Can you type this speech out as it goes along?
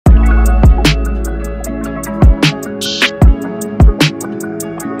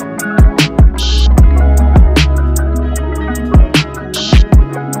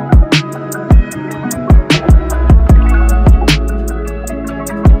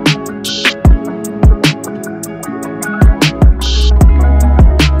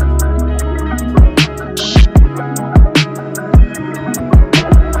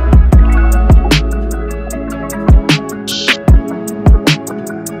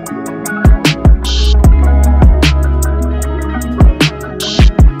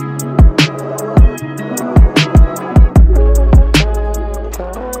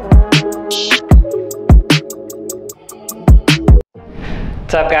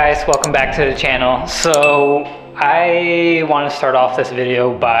guys, welcome back to the channel. So I want to start off this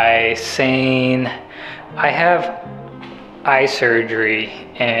video by saying I have eye surgery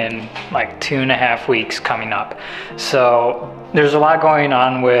in like 2.5 weeks coming up. So there's a lot going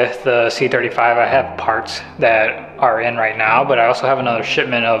on with the C35. I have parts that are in right now, but I also have another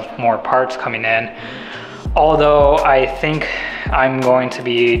shipment of more parts coming in. Although I think I'm going to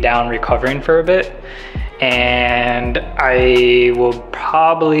be down recovering for a bit, and I will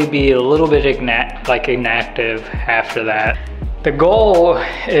probably be a little bit inactive after that. The goal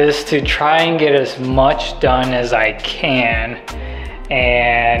is to try and get as much done as I can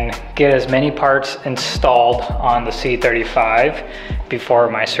and get as many parts installed on the C35 before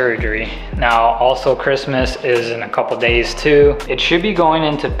my surgery. Now, also Christmas is in a couple days too. It should be going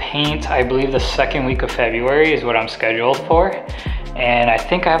into paint, I believe the second week of February is what I'm scheduled for. And I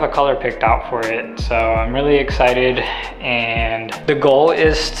think I have a color picked out for it. So I'm really excited. And the goal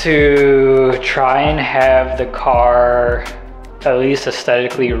is to try and have the car at least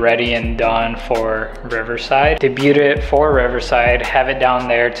aesthetically ready and done for Riverside. Debut it for Riverside, have it down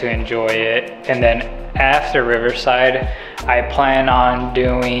there to enjoy it. And then after Riverside, I plan on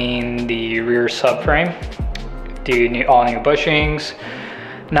doing the rear subframe, do all new bushings.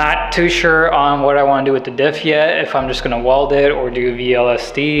 Not too sure on what I want to do with the diff yet, if I'm just gonna weld it or do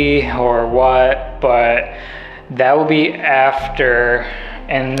VLSD or what, but that will be after.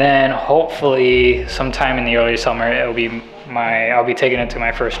 And then hopefully sometime in the early summer, I'll be taking it to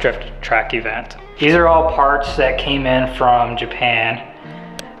my first drift track event. These are all parts that came in from Japan.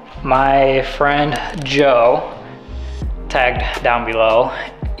 My friend Joe, tagged down below,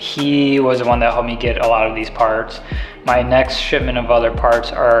 he was the one that helped me get a lot of these parts. My next shipment of other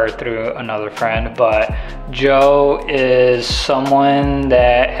parts are through another friend, but Joe is someone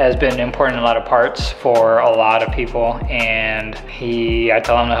that has been importing a lot of parts for a lot of people, and I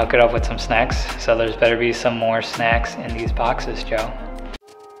tell him to hook it up with some snacks, so there's better be some more snacks in these boxes, Joe.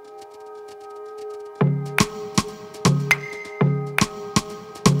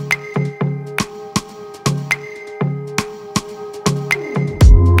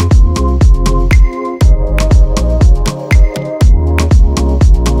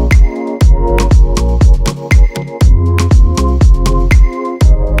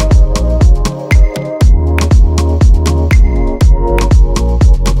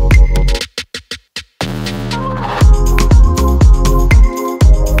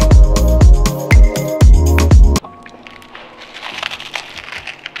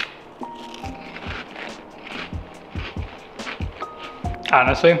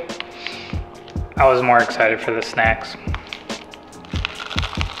 Honestly, I was more excited for the snacks.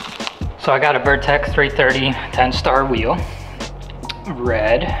 So I got a Vertex 330 10-star wheel,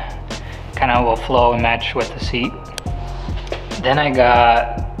 red, kind of will flow and match with the seat. Then I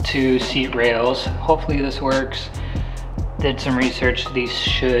got 2 seat rails. Hopefully this works. Did some research, these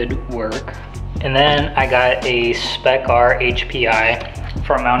should work. And then I got a Spec R HPI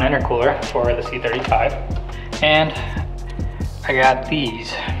front mount intercooler for the C35. And I got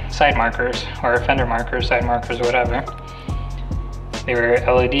these side markers, or fender markers, side markers, whatever. They were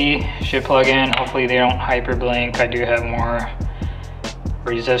LED, should plug in. Hopefully they don't hyper blink. I do have more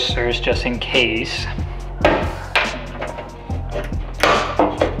resistors just in case.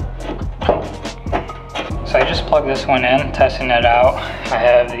 So I just plugged this one in, testing it out. I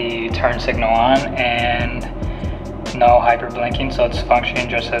have the turn signal on and no hyper blinking, so it's functioning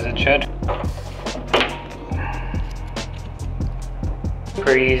just as it should.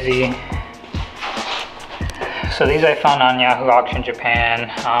 Pretty easy. So these I found on Yahoo Auction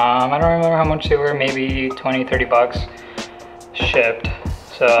Japan. I don't remember how much they were, maybe 20-30 bucks shipped.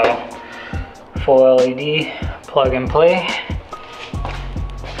 So full LED, plug and play.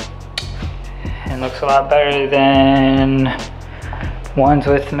 And looks a lot better than ones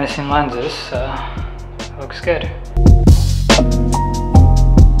with missing lenses, so looks good.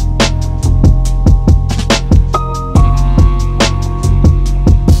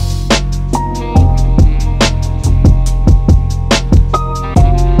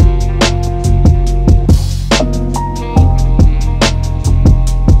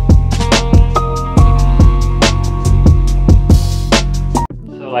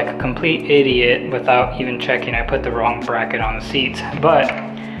 Like a complete idiot, without even checking, I put the wrong bracket on the seats, but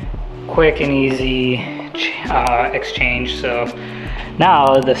quick and easy exchange. So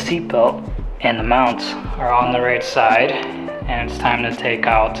now the seat belt and the mounts are on the right side, and it's time to take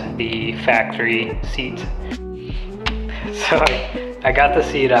out the factory seat. So I got the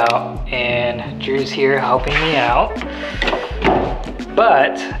seat out, and Drew's here helping me out,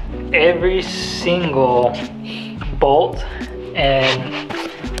 but every single bolt and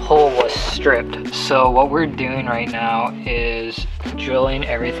stripped. So what we're doing right now is drilling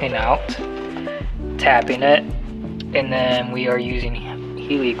everything out, tapping it, and then we are using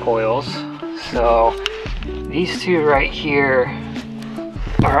Healy coils. So these two right here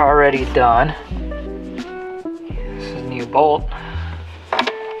are already done. This is a new bolt.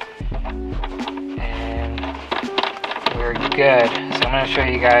 And we're good. So I'm going to show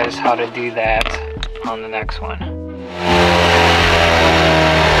you guys how to do that on the next one.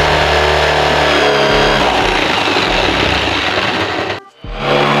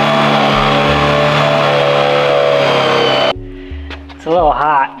 It's a little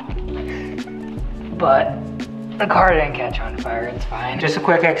hot, but the car didn't catch on fire, it's fine. Just a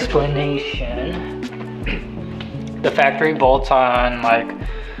quick explanation. The factory bolts on like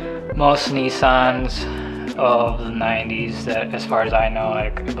most Nissans of the 90s, that as far as I know,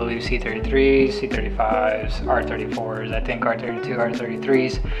 like I believe C33s, C35s, R34s, I think R32,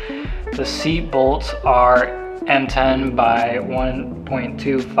 R33s. The seat bolts are M10 by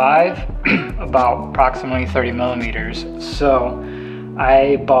 1.25, about approximately 30 millimeters. So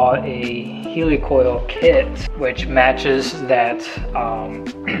I bought a Healy coil kit which matches that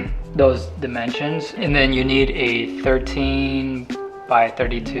those dimensions, and then you need a 13 by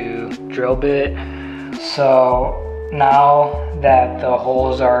 32 drill bit. So now that the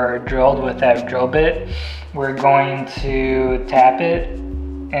holes are drilled with that drill bit, we're going to tap it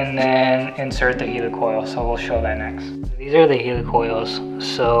and then insert the Healy coil. So we'll show that next. These are the Healy coils.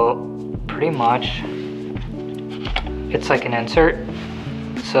 So pretty much it's like an insert.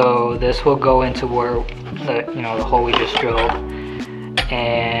 So this will go into where the hole we just drilled,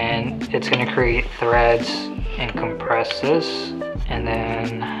 and it's going to create threads and compress this, and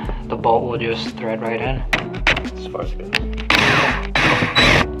then the bolt will just thread right in. As far as it goes.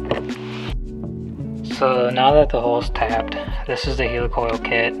 So now that the hole's tapped, this is the Healy coil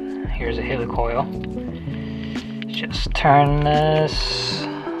kit. Here's a Healy coil. Just turn this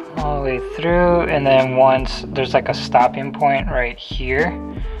all the way through, and then once there's like a stopping point right here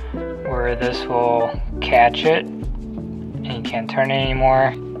where this will catch it and you can't turn it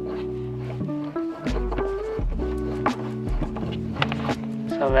anymore.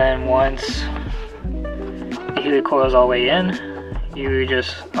 So then once the Healy coil is all the way in, you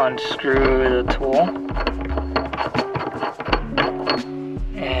just unscrew the tool,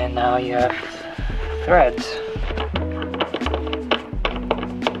 and now you have threads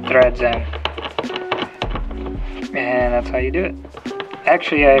in, and that's how you do it.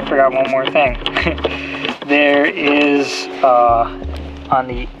 Actually, I forgot one more thing. There is on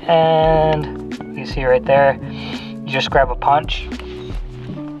the end, you see right there, you just grab a punch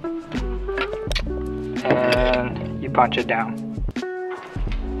and you punch it down.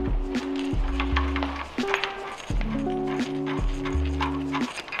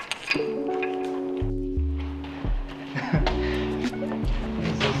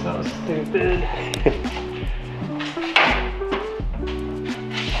 This is so stupid.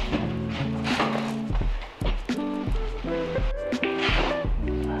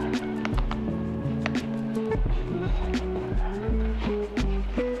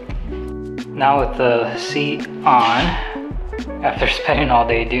 Now with the seat on, after spending all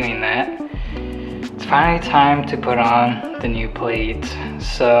day doing that, it's finally time to put on the new plates.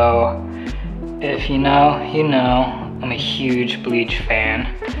 So if you know, you know, I'm a huge bleach fan.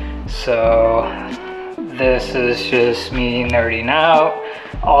 So this is just me nerding out.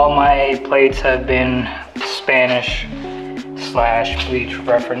 All my plates have been Spanish / bleach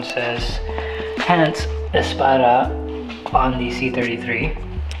references, hence Espada on the C33.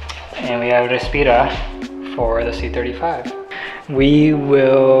 And we have Respira for the C35. We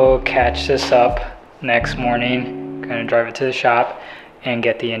will catch this up next morning. Gonna drive it to the shop and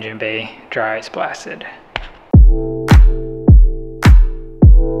get the engine bay dry ice blasted.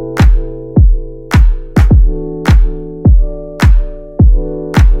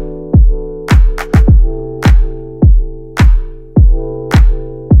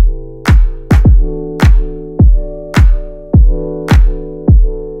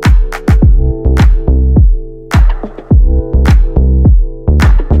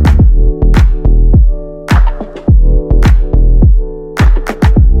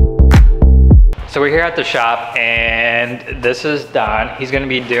 So we're here at the shop and this is Don. He's gonna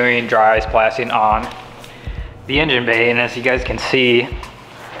be doing dry ice blasting on the engine bay, and as you guys can see,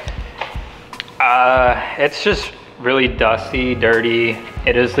 it's just really dusty, dirty.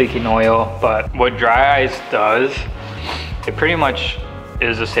 It is leaking oil, but what dry ice does, it pretty much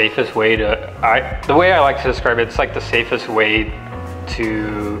is the safest way to, the way I like to describe it, it's like the safest way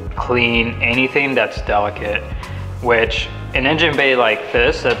to clean anything that's delicate, which an engine bay like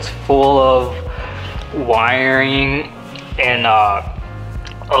this that's full of wiring and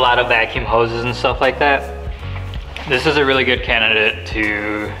a lot of vacuum hoses and stuff like that, this is a really good candidate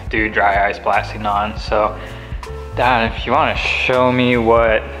to do dry ice blasting on. So Don, if you want to show me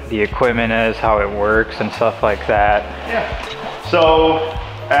what the equipment is, how it works and stuff like that. Yeah. So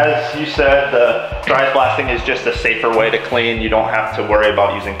as you said, the dry ice blasting is just a safer way to clean. You don't have to worry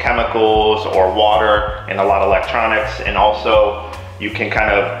about using chemicals or water and a lot of electronics. And also you can kind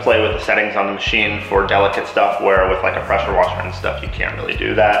of play with the settings on the machine for delicate stuff where with like a pressure washer and stuff, you can't really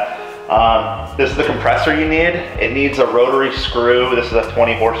do that. This is the compressor you need. It needs a rotary screw. This is a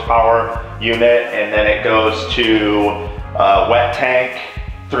 20 horsepower unit, and then it goes to a wet tank,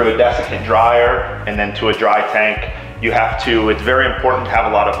 through a desiccant dryer, and then to a dry tank. You have to, it's very important to have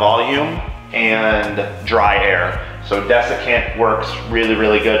a lot of volume and dry air. So desiccant works really,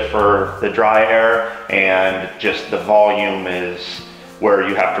 really good for the dry air, and just the volume is where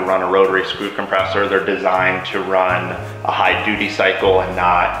you have to run a rotary screw compressor. They're designed to run a high duty cycle and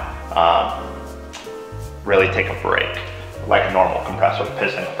not really take a break like a normal compressor,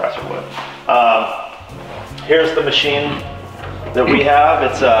 piston compressor would. Here's the machine that we have.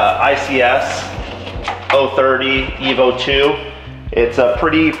 It's a ICS 030 Evo 2. It's a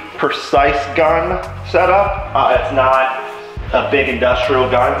pretty precise gun setup. It's not a big industrial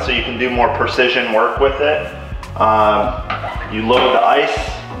gun, so you can do more precision work with it. You load the ice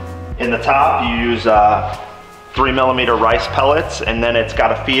in the top. You use 3mm rice pellets, and then it's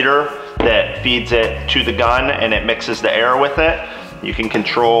got a feeder that feeds it to the gun and it mixes the air with it. You can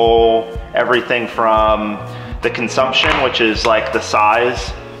control everything from the consumption, which is like the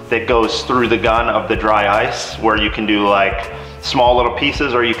size that goes through the gun of the dry ice, where you can do like small little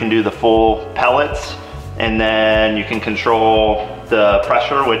pieces or you can do the full pellets. And then you can control the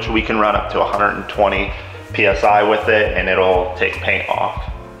pressure, which we can run up to 120 PSI with it, and it'll take paint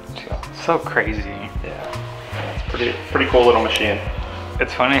off. So crazy. Yeah. Pretty cool little machine.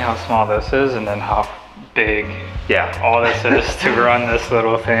 It's funny how small this is and then how big all this is to run this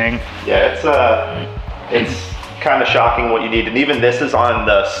little thing. Yeah, it's kind of shocking what you need. And even this is on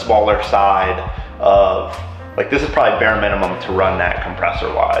the smaller side of, like, this is probably bare minimum to run that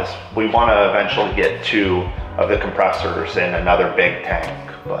compressor wise. We want to eventually get 2 of the compressors in another big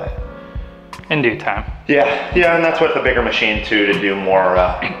tank, but in due time. Yeah, and that's with the bigger machine too, to do more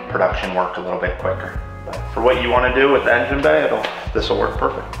production work a little bit quicker. But for what you want to do with the engine bay, this will work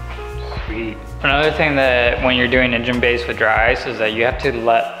perfect. Sweet. Another thing that when you're doing engine bays with dry ice is that you have to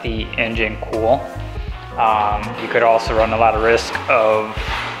let the engine cool. You could also run a lot of risk of,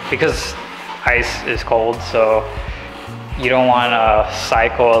 because ice is cold, so you don't want to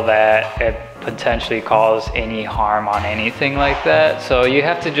cycle that it potentially cause any harm on anything like that. So you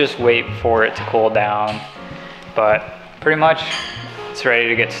have to just wait for it to cool down. But pretty much it's ready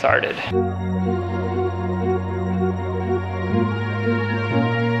to get started.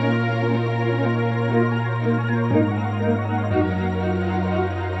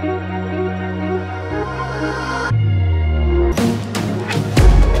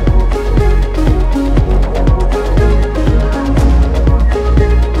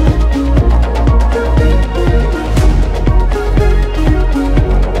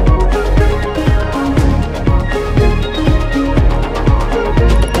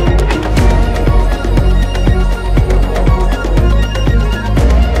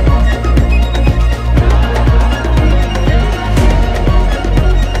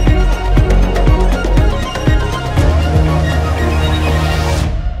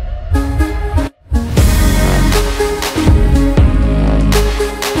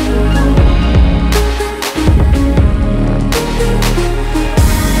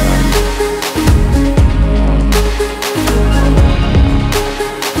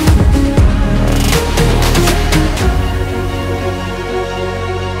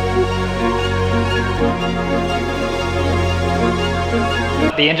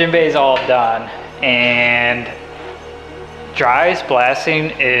 The engine bay is all done, and dry ice blasting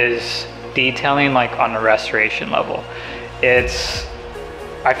is detailing like on a restoration level.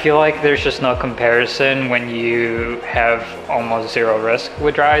 I feel like there's just no comparison when you have almost zero risk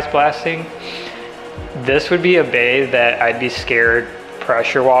with dry ice blasting. This would be a bay that I'd be scared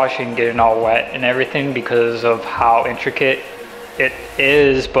pressure washing, getting all wet and everything because of how intricate it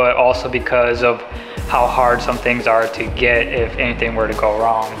is, but also because of how hard some things are to get if anything were to go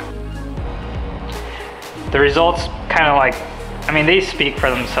wrong. The results kind of like, I mean, they speak for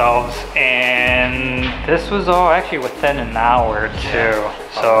themselves, and this was all actually within an hour too.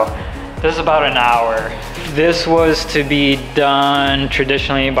 So this is about an hour. This was to be done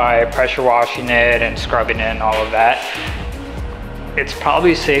traditionally by pressure washing it and scrubbing it and all of that. it's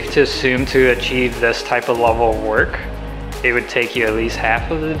probably safe to assume to achieve this type of level of work, it would take you at least half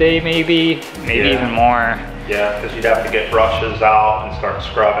of the day, maybe even more. Yeah, because you'd have to get brushes out and start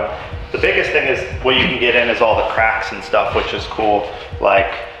scrubbing. The biggest thing is what you can get in is all the cracks and stuff, which is cool.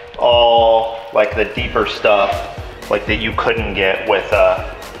 Like all like the deeper stuff, like that you couldn't get with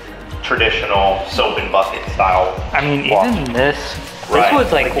a traditional soap and bucket style. I mean, wash. even this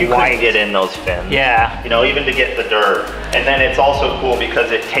was like you white. couldn't get in those fins. Yeah. You know, even to get the dirt. And then it's also cool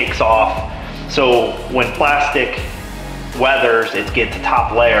because it takes off. So when plastic weathers, it gets a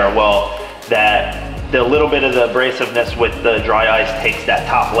top layer. Well, the little bit of the abrasiveness with the dry ice takes that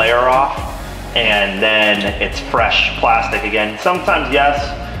top layer off, and then it's fresh plastic again. Sometimes, yes,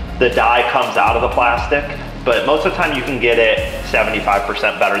 the dye comes out of the plastic, but most of the time you can get it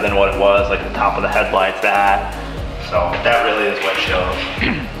 75% better than what it was, like the top of the headlights, that. So that really is what shows.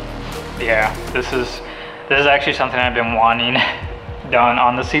 Yeah, this is actually something I've been wanting done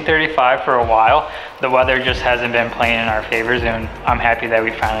on the C35 for a while. The weather just hasn't been playing in our favors, and I'm happy that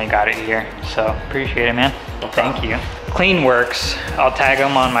we finally got it here. So appreciate it, man. Thank you. Cleanworks, I'll tag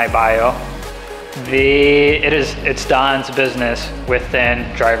them on my bio. It's Don's business within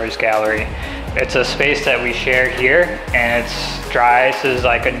Driver's Gallery. It's a space that we share here, and it's dry. This is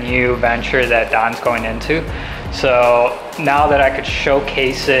like a new venture that Don's going into. So now that I could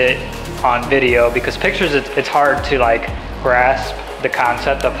showcase it on video, because pictures, it's hard to like grasp the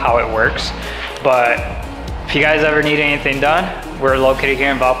concept of how it works. But if you guys ever need anything done, we're located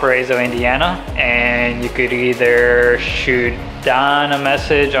here in Valparaiso, Indiana, and you could either shoot Don a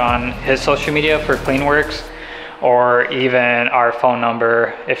message on his social media for Cleanworks, or even our phone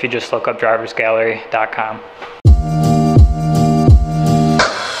number if you just look up driversgallery.com.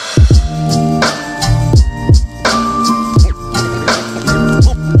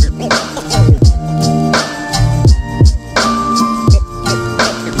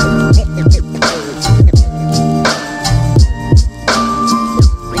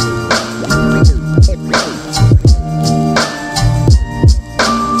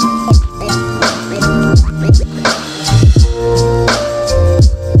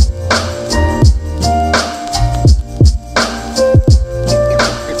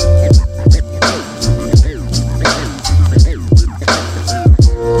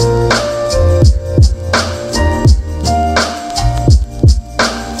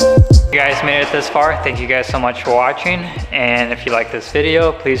 Made it this far. Thank you guys so much for watching, and if you like this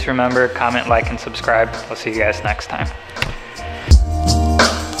video, please remember, comment, like, and subscribe. I'll see you guys next time.